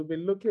We'll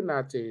be looking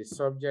at a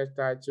subject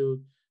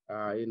titled,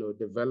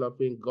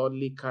 developing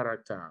godly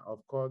character. Of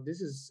course,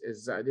 this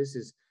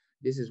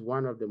is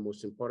one of the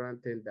most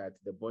important things that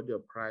the body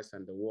of Christ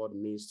and the world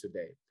needs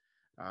today.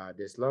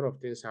 There's a lot of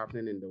things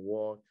happening in the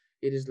world.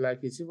 It is like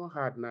it's even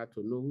hard now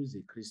to know who is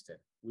a Christian.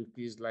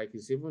 It's like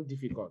it's even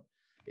difficult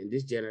in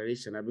this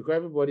generation because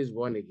everybody is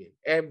born again.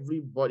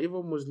 Everybody,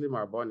 even Muslim,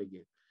 are born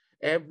again.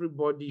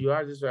 Everybody, you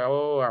ask this,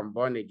 oh, I'm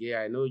born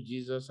again. I know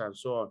Jesus and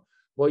so on.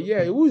 But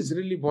yeah, who is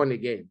really born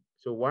again?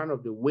 So one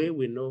of the way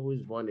we know who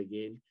is born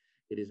again,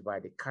 it is by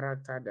the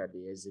character that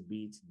they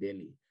exhibit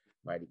daily,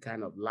 by the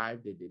kind of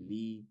life that they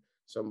live.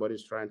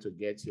 Somebody's trying to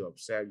get you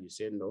upset. You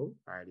say, no,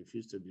 I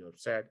refuse to be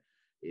upset.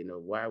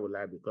 Why will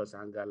I? Because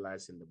anger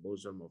lies in the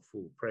bosom of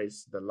fool.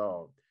 Praise the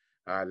Lord.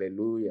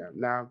 Hallelujah.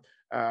 Now,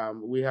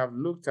 we have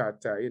looked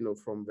at,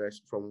 from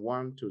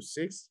 1 to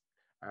 6.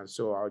 And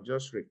so I'll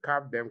just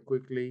recap them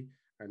quickly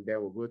and then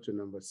we'll go to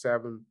number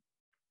 7.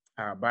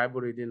 Our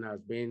Bible reading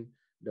has been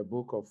the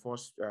book of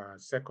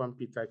Second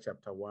Peter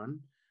chapter 1,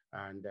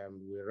 and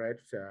we read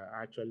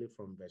actually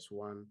from verse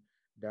 1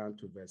 down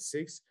to verse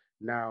 6.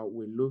 Now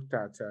we looked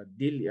at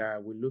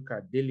we look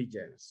at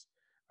diligence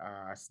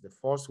as the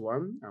first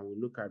one, and we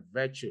look at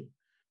virtue.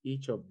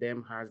 Each of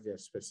them has their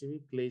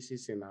specific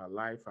places in our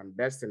life and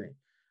destiny.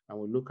 And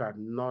we look at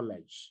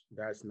knowledge.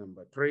 That's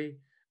number 3.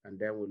 And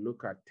then we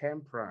look at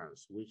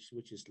temperance,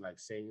 which is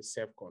like saying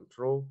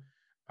self-control.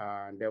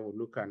 And then we'll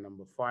look at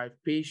number 5,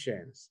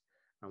 patience.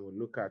 And we'll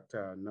look at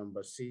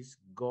number 6,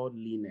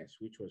 godliness,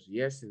 which was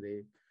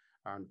yesterday.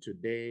 And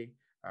today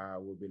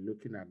we'll be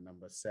looking at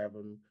number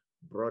 7,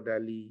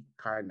 brotherly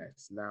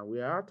kindness. Now we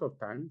are out of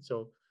time,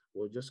 so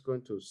we're just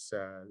going to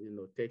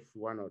take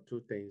one or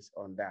two things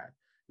on that.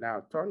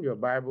 Now turn your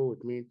Bible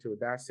with me to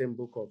that same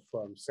book of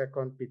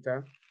Second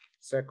Peter.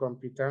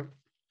 Second Peter.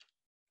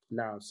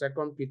 Now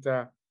Second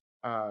Peter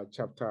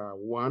chapter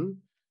 1.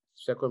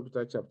 Second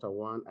Peter chapter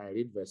 1, I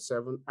read verse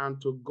 7.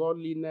 And to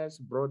godliness,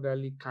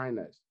 brotherly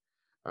kindness,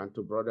 and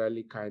to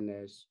brotherly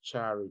kindness,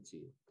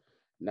 charity.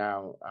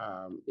 Now,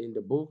 in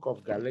the book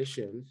of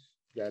Galatians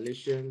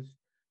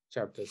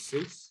chapter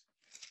 6,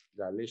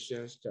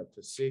 Galatians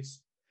chapter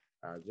 6,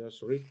 I'll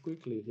just read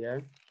quickly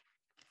here.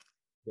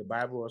 The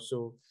Bible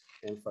also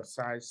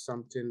emphasized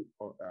something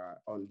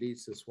on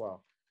this as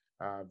well.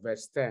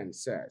 Verse 10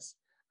 says,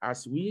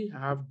 as we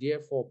have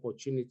therefore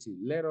opportunity,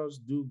 let us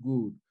do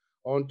good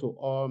unto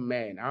all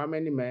men. How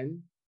many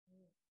men?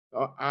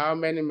 How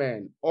many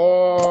men?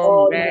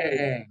 All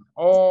men,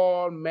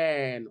 all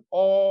men,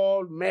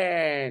 all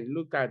men.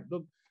 Look,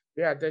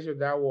 pay attention to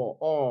that word.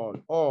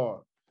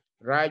 All.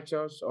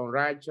 Righteous,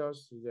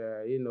 unrighteous,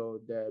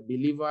 the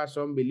believers,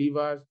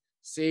 unbelievers,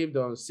 saved,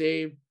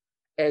 unsaved,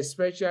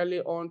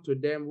 especially unto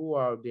them who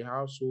are of the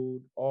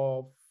household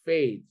of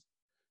faith.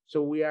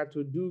 So we are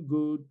to do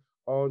good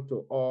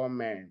unto all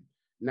men.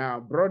 Now,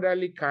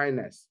 brotherly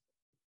kindness.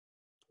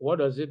 What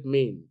does it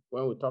mean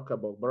when we talk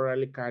about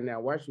brotherly kindness?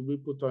 Why should we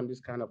put on this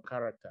kind of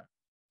character?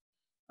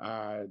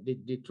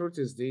 The truth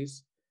is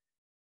this: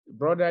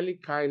 brotherly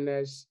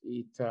kindness,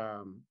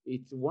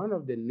 it's one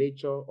of the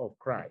nature of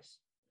Christ.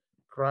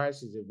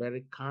 Christ is a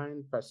very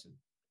kind person.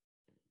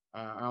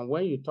 And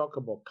when you talk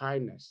about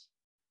kindness,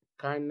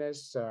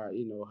 kindness,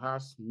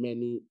 has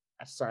many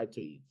sides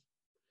to it.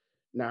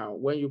 Now,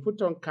 when you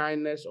put on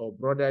kindness or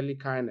brotherly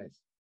kindness,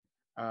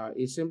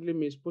 it simply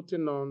means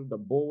putting on the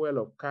bowel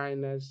of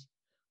kindness,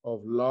 of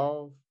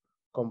love,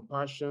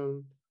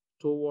 compassion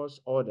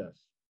towards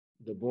others.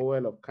 The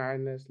bowel of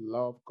kindness,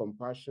 love,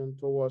 compassion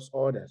towards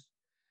others,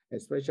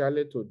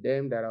 especially to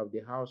them that are of the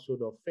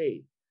household of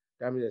faith.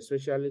 That means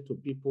especially to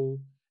people,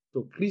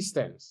 to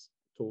Christians,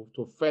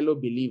 to fellow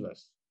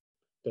believers.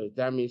 So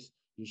that means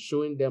you're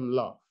showing them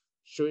love,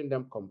 showing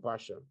them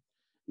compassion.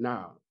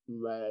 Now,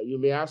 you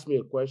may ask me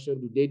a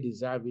question: do they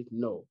deserve it?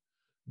 No.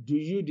 Do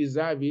you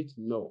deserve it?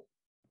 No.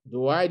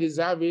 Do I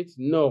deserve it?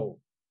 No.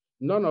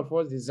 None of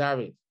us deserve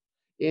it.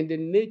 In the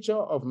nature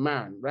of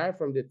man, right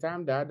from the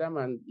time that Adam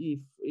and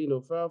Eve,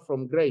 fell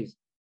from grace.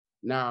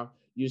 Now,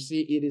 you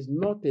see, it is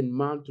not in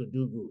man to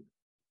do good.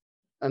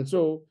 And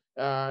so,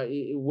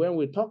 when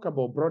we talk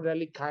about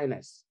brotherly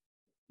kindness,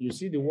 you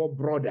see the word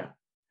brother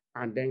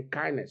and then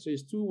kindness. So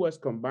it's two words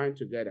combined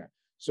together.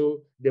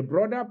 So the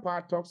brother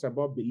part talks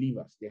about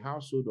believers, the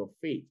household of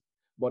faith.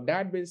 But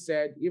that being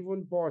said,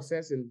 even Paul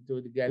says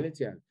to the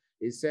Galatians,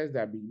 it says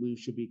that we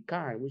should be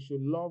kind, we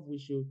should love, we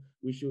should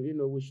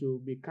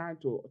be kind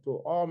to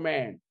all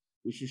men.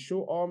 We should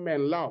show all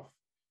men love.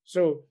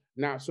 So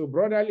now, so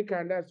brotherly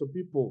kindness to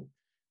people.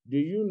 Do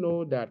you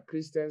know that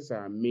Christians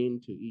are mean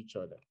to each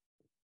other?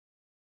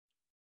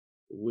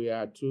 We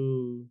are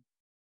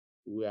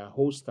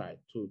hostile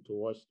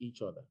towards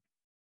each other.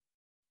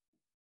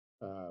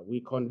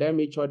 We condemn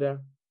each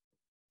other.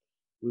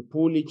 We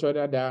pull each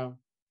other down.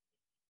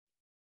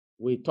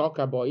 We talk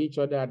about each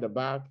other at the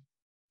back.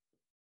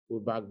 We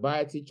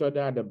backbite each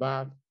other at the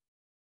back.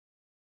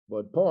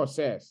 But Paul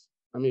says,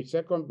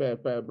 second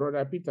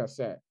brother Peter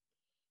said,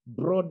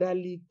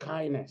 brotherly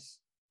kindness.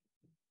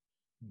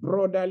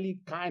 Brotherly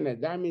kindness.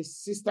 That means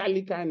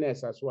sisterly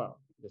kindness as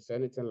well. There's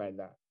anything like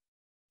that.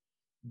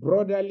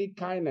 Brotherly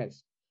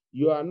kindness.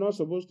 You are not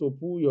supposed to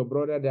pull your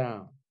brother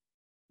down.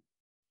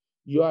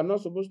 You are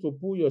not supposed to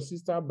pull your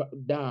sister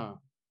down.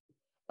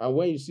 And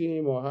when you see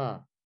him or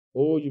her,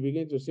 oh, you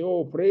begin to say,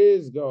 oh,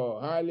 praise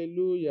God,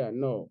 hallelujah.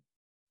 No,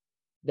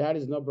 that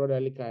is not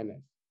brotherly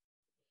kindness.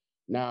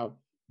 Now,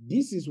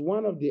 this is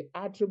one of the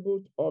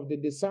attributes of the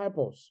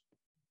disciples.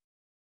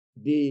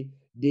 They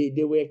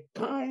were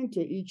kind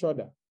to each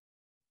other.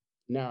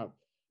 Now,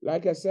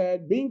 like I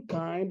said, being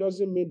kind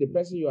doesn't mean the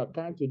person you are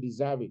kind to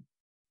deserve it.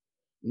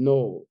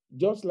 No,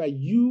 just like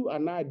you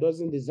and I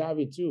doesn't deserve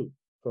it too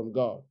from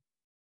God.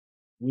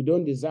 We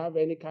don't deserve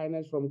any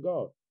kindness from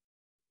God.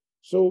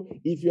 So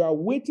if you are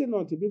waiting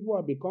until people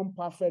have become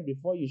perfect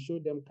before you show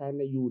them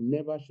kindness, you will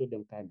never show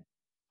them kindness.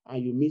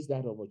 And you miss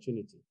that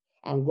opportunity.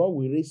 And God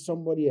will raise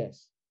somebody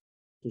else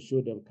to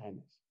show them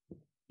kindness.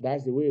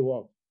 That's the way it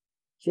works.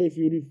 So if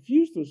you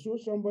refuse to show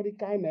somebody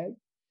kindness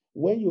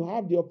when you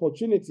have the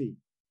opportunity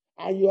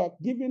and you are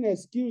giving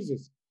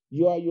excuses,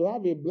 you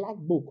have a black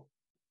book.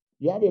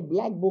 You have a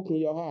black book in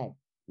your heart.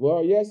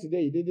 Well,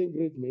 yesterday you didn't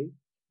greet me.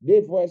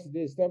 Day before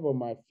yesterday, step on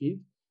my feet.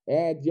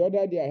 The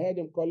other day I heard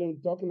him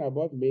talking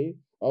about me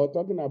or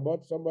talking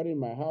about somebody in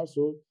my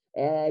household.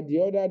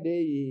 The other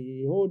day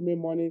he owed me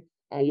money,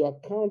 and you are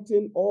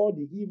counting all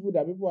the evil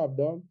that people have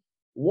done.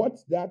 What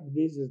that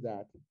means is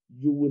that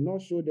you will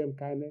not show them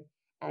kindness.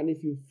 And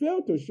if you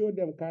fail to show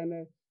them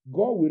kindness,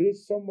 God will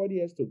raise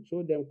somebody else to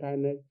show them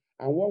kindness.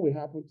 And what will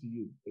happen to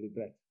you?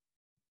 Regret.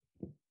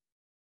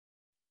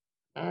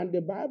 And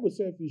the Bible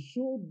says, if you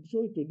show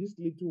it to this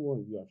little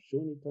one, you have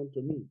shown it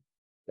unto me.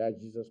 That's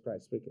Jesus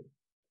Christ speaking.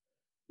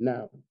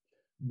 Now,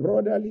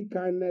 brotherly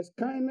kindness.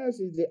 Kindness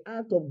is the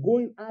act of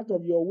going out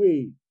of your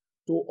way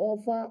to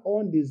offer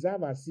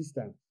undeserved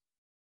assistance.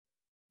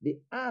 The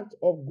act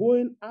of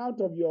going out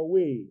of your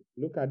way,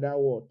 look at that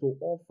word, to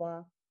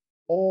offer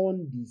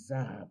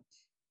undeserved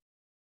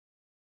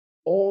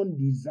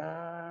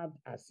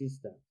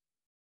assistance.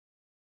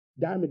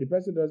 That means the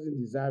person doesn't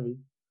deserve it.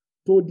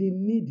 To the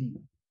needy.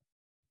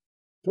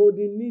 To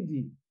the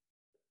needy.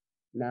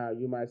 Now,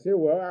 you might say,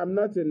 well, I'm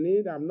not in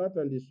need. I'm not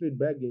on the street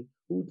begging.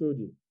 Who told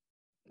you?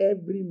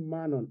 Every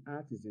man on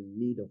earth is in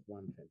need of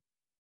one thing.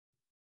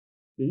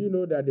 Do you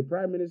know that the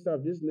prime minister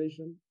of this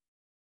nation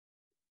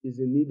is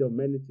in need of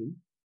many things?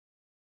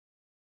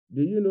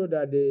 Do you know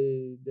that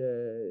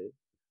the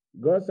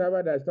God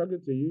servant that is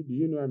talking to you, do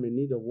you know I'm in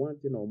need of one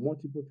thing or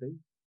multiple things?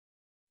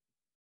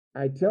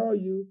 I tell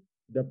you,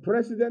 the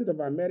president of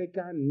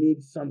America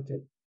needs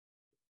something.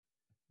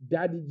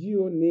 Daddy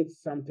Gio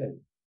needs something.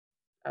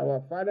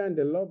 Our father in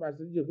the Lord,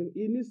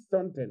 he needs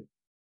something.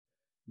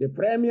 The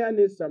premier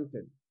needs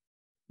something.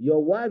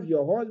 Your wife,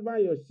 your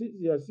husband,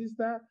 your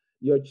sister,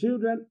 your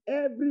children,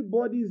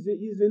 everybody is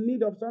in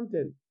need of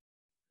something.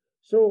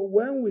 So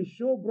when we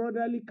show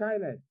brotherly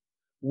kindness,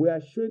 we are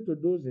showing to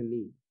those in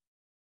need.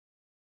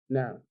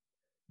 Now,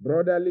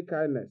 brotherly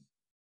kindness,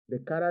 the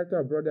character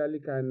of brotherly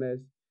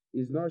kindness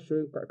is not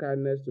showing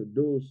kindness to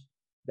those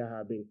that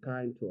have been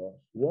kind to us.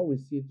 What we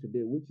see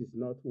today, which is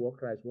not what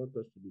Christ wants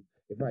us to do.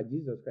 In fact,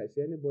 Jesus Christ,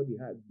 anybody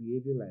has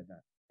behaving like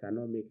that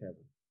cannot make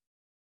heaven.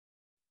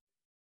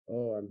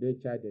 Oh, I'm doing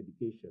child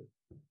education.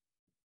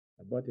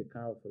 I bought a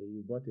cow for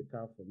you. You bought a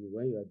cow for me.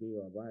 When you are doing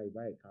your buy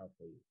a cow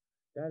for you.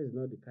 That is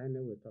not the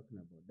kindness we're talking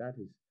about. That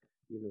is,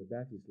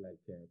 that is like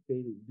pay,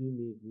 do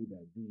me good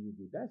and do you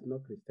good. That's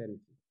not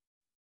Christianity.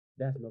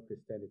 That's not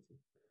Christianity.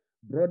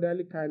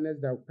 Brotherly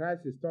kindness that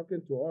Christ is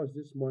talking to us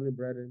this morning,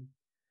 brethren,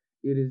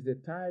 it is the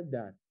type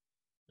that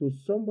to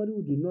somebody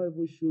who do not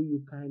even show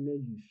you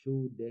kindness, you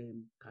show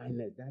them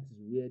kindness. That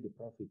is where the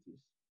profit is.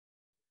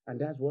 And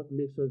that's what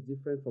makes us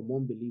different from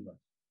unbelievers.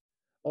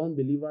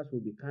 Unbelievers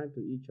will be kind to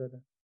each other.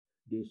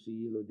 They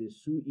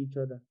sue each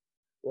other.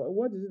 Well,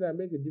 what is it that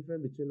makes a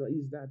difference between us?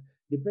 Is that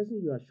the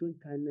person you are showing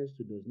kindness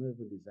to does not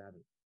even deserve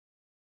it.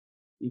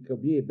 It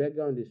could be a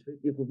beggar on the street.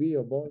 It could be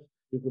your boss.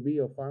 It could be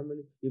your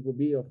family. It could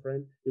be your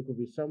friend. It could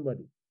be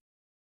somebody.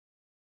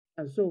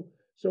 And so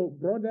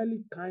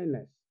brotherly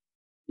kindness,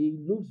 it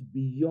looks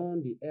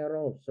beyond the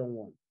error of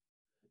someone.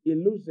 It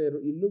looks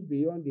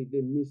beyond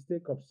the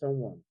mistake of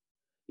someone.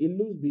 It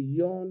looks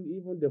beyond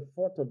even the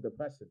fault of the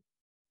person.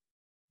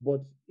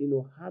 But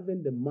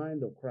having the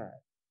mind of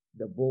Christ,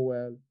 the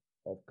bowel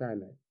of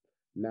kindness.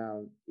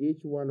 Now,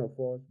 each one of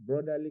us,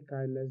 brotherly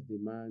kindness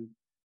demands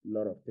a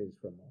lot of things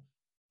from us.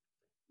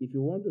 If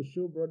you want to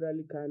show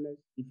brotherly kindness,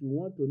 if you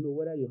want to know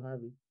whether you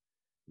have it,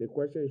 the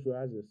question you should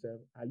ask yourself,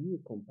 are you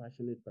a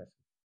compassionate person?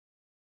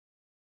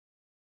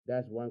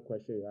 That's one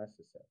question you ask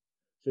yourself.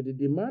 So the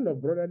demand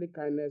of brotherly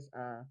kindness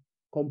are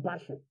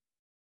compassion.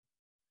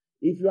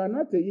 If you are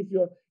not if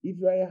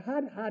you're a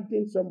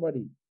hard-hearted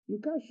somebody, you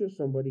can't show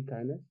somebody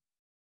kindness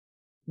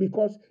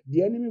because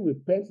the enemy will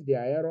paint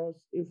their errors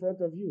in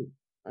front of you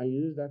and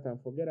you use that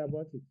and forget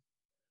about it.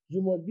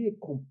 You must be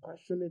a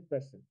compassionate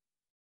person.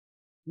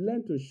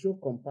 Learn to show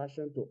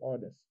compassion to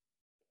others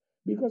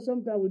because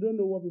sometimes we don't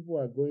know what people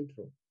are going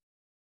through.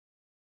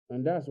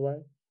 And that's why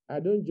I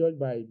don't judge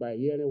by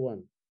hearing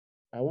one.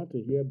 I want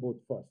to hear both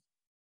first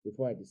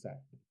before I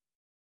decide.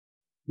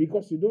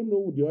 because you don't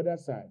know the other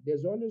side.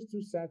 There's always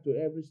two sides to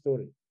every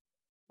story.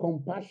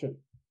 Compassion,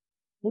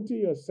 putting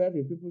yourself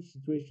in people's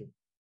situation.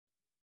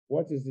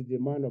 What is the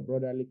demand of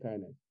brotherly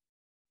kindness?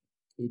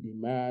 It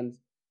demands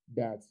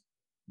that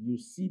you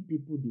see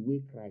people the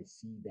way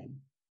Christ see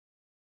them.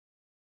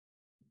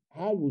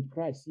 How would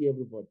Christ see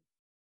everybody?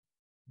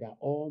 That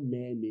all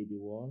men may be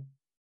what?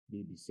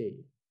 May be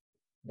saved.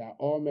 That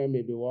all men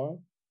may be what?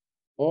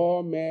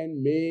 All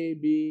men may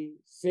be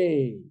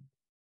saved.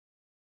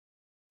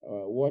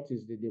 What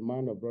is the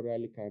demand of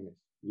brotherly kindness?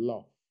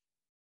 Love.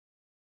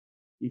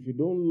 If you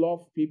don't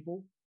love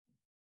people,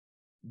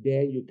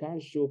 then you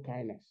can't show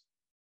kindness.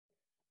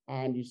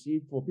 And you see,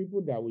 for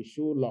people that will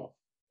show love,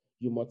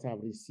 you must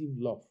have received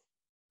love,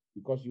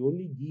 because you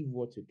only give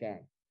what you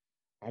can.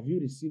 Have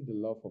you received the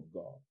love of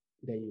God?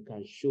 Then you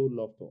can show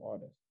love to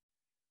others.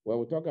 When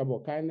we talk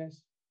about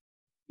kindness,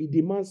 it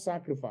demands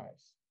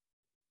sacrifice.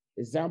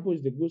 Example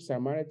is the Good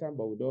Samaritan,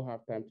 but we don't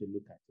have time to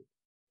look at it.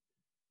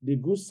 The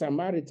Good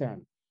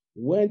Samaritan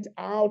went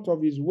out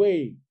of his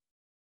way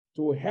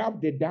to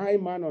help the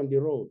dying man on the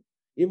road,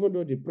 even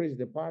though the priest,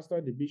 the pastor,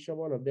 the bishop,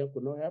 all of them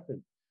could not help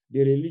him. The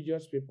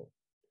religious people.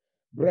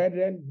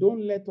 Brethren,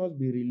 don't let us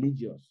be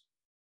religious.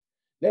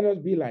 Let us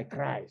be like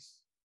Christ.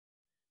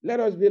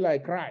 Let us be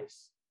like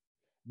Christ.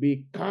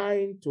 Be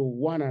kind to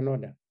one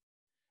another.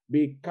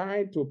 Be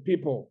kind to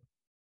people.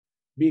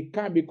 Be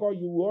kind, because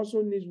you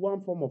also need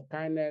one form of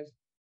kindness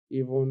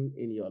even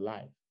in your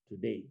life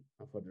today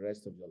and for the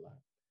rest of your life.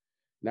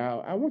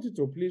 Now, I want you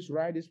to please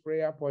write this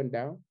prayer point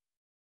down.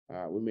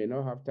 We may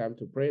not have time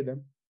to pray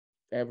them,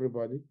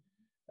 everybody.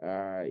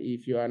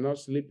 If you are not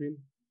sleeping,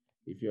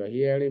 if you are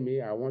hearing me,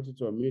 I want you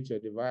to unmute your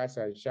device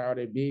and shout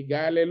a big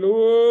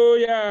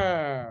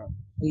hallelujah.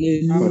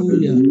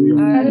 Hallelujah.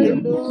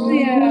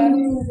 Hallelujah.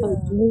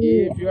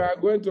 If you are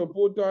going to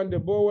put on the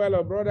bowel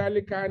of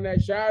brotherly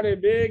kindness, shout a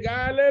big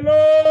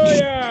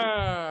hallelujah.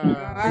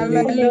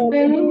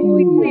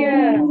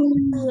 Hallelujah.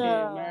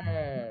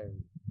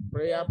 Amen.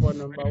 Prayer point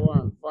number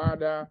 1.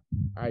 Father,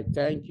 I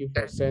thank you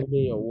for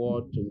sending your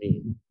word to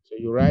me. So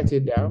you write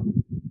it down,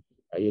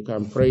 and you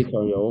can pray it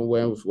on your own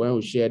when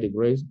we share the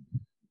grace.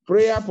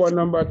 Prayer point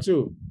number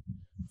 2.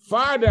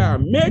 Father,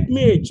 make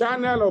me a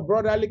channel of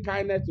brotherly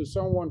kindness to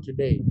someone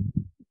today.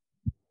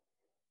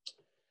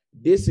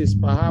 This is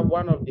perhaps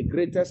one of the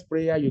greatest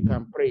prayers you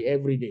can pray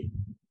every day.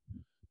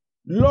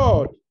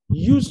 Lord,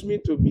 use me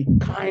to be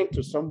kind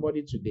to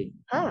somebody today.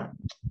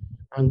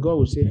 And God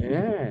will say,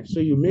 so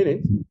you mean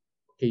it?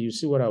 Okay, you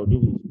see what I'll do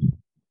with it.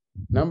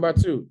 Number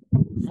 2,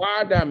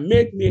 Father,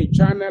 make me a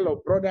channel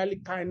of brotherly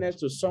kindness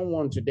to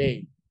someone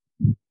today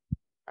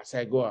as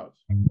I go out.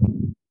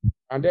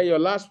 And then your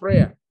last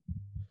prayer.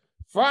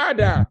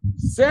 Father,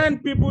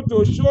 send people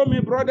to show me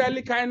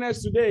brotherly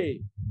kindness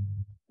today.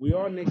 We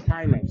all need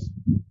kindness.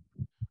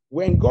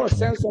 When God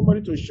sends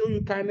somebody to show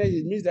you kindness,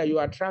 it means that you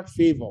attract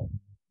favor.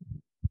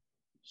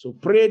 So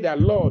pray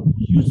that, Lord,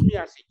 use me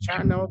as a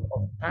channel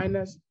of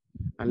kindness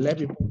and let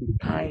people be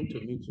kind to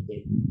me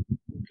today.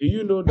 Do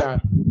you know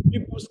that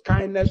people's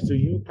kindness to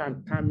you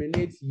can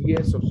terminate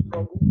years of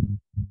struggle?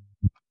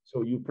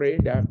 So you pray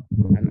that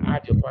and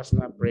add your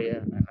personal prayer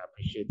and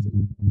appreciate it.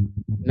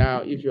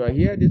 Now, if you are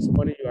here this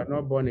morning, you are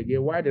not born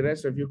again, why the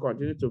rest of you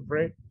continue to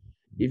pray?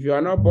 If you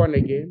are not born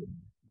again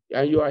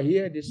and you are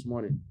here this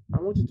morning, I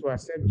want you to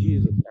accept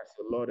Jesus as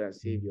your Lord and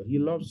Savior. He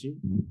loves you.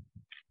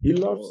 He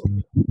loves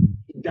you.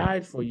 He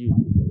died for you.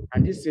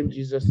 And this same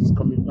Jesus is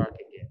coming back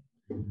again.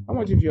 I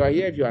want you, if you are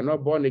here, if you are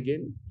not born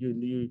again, you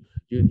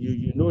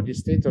know the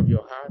state of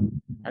your heart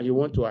and you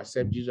want to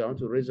accept Jesus, I want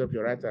to raise up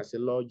your right hand and say,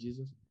 Lord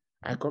Jesus,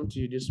 I come to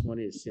you this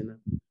morning a sinner.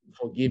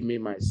 Forgive me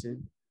my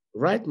sin.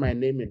 Write my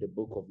name in the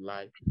book of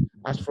life.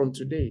 As from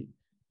today,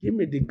 give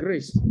me the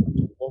grace to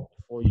walk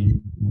before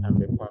you and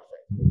be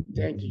perfect.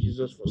 Thank you,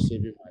 Jesus, for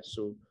saving my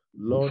soul.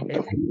 Lord,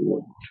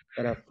 everyone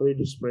that have prayed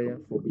this prayer,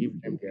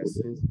 forgive them their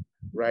sins.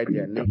 Write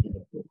their name in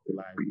the book of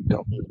life.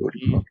 In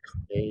Jesus'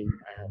 name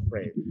I have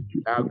prayed.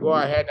 Now go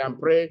ahead and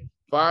pray.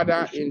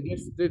 Father, in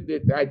this,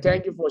 I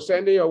thank you for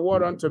sending your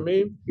word unto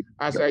me.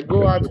 As I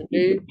go out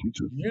today,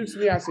 use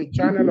me as a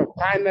channel of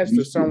kindness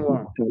to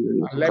someone.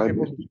 And let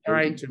people be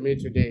kind to me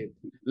today.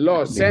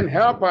 Lord, send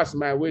help us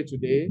my way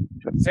today.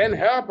 Send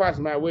help us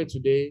my way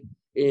today.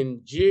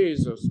 In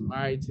Jesus'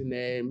 mighty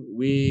name,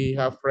 we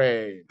have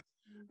prayed.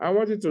 I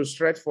want you to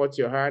stretch forth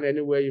your hand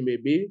anywhere you may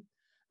be.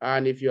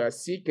 And if you are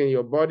sick in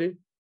your body,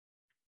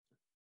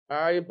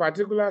 in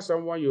particular,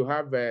 someone you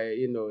have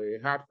a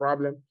heart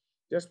problem,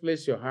 just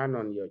place your hand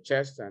on your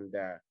chest and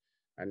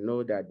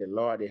know that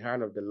the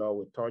hand of the Lord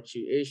will touch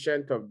you.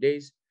 Ancient of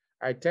days,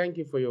 I thank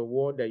you for your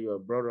word that you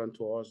have brought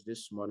unto us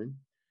this morning.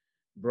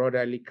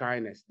 Brotherly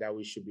kindness, that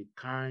we should be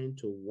kind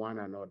to one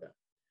another.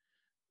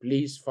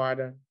 Please,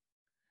 Father,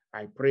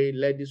 I pray,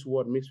 let this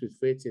word mix with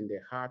faith in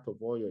the heart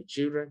of all your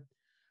children,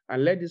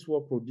 and let this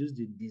word produce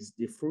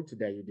the fruit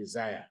that you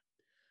desire.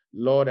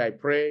 Lord, I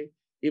pray,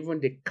 even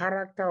the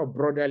character of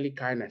brotherly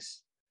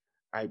kindness,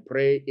 I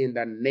pray in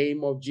the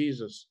name of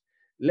Jesus,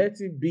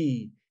 let it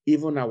be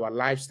even our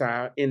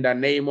lifestyle in the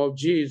name of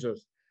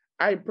Jesus.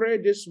 I pray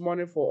this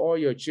morning for all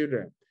your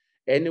children,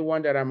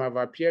 Anyone that have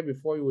appeared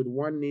before you with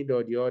one need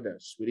or the other,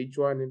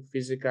 spiritual need,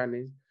 physical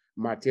need,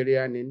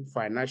 material need,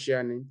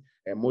 financial need,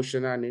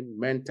 emotional need,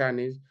 mental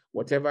need,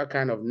 whatever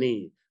kind of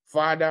need,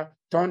 Father,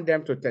 turn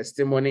them to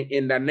testimony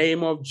in the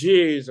name of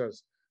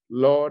Jesus.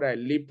 Lord, I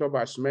lift up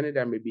as many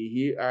that may be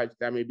here,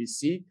 that may be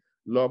sick.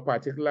 Lord,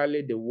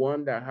 particularly the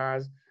one that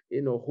has,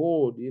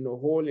 hole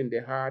in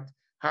the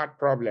heart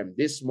problem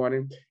this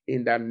morning.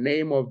 In the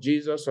name of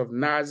Jesus of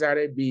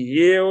Nazareth, be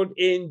healed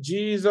in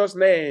Jesus'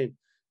 name.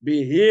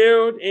 Be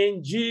healed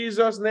in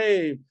Jesus'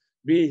 name.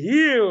 Be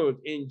healed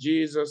in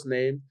Jesus'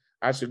 name.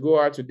 As you go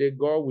out today,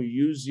 God will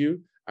use you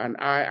and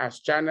I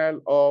as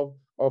channel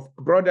of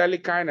brotherly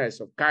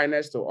kindness, of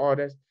kindness to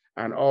others.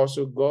 And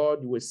also God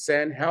will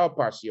send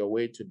helpers your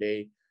way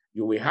today.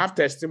 You will have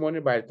testimony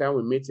by the time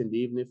we meet in the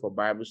evening for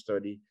Bible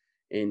study.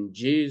 In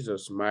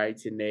Jesus'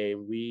 mighty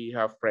name, we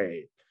have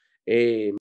prayed. Amen.